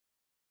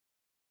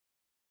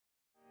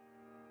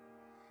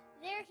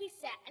There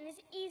he sat in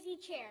his easy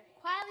chair,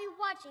 quietly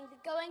watching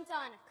the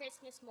goings-on of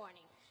Christmas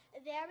morning.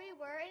 There we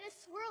were in a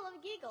swirl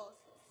of giggles,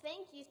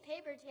 thank yous,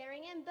 paper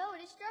tearing, and bow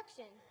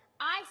destruction.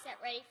 I sat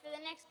ready for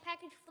the next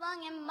package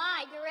flung in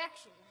my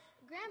direction.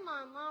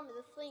 Grandma and Mom were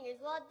the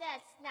flingers while Dad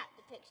snapped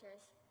the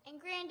pictures.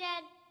 And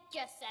Granddad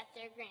just sat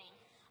there grinning.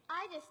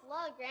 I just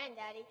love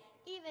Granddaddy,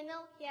 even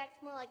though he acts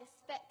more like a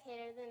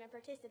spectator than a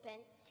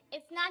participant.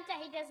 It's not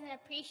that he doesn't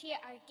appreciate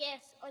our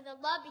gifts or the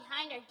love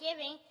behind our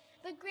giving,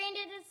 but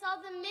Granddad has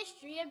solved the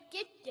mystery of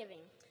gift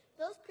giving.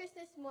 Those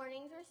Christmas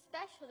mornings were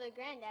special to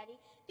Granddaddy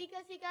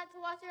because he got to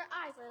watch our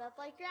eyes light up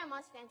like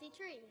Grandma's fancy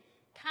tree.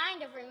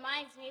 Kind of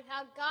reminds me of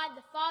how God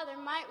the Father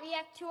might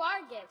react to our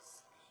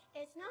gifts.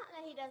 It's not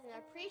that he doesn't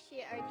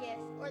appreciate our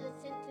gifts or the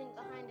sentiment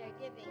behind our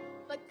giving,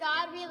 but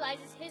God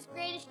realizes his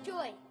greatest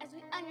joy as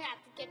we unwrap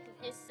the gift of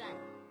his Son.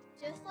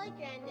 Just like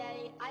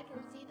Granddaddy, I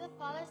can see the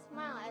Father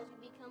smile as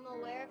we become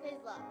aware of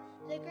his love,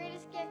 the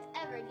greatest gift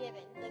ever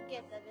given, the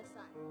gift of his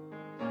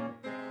Son.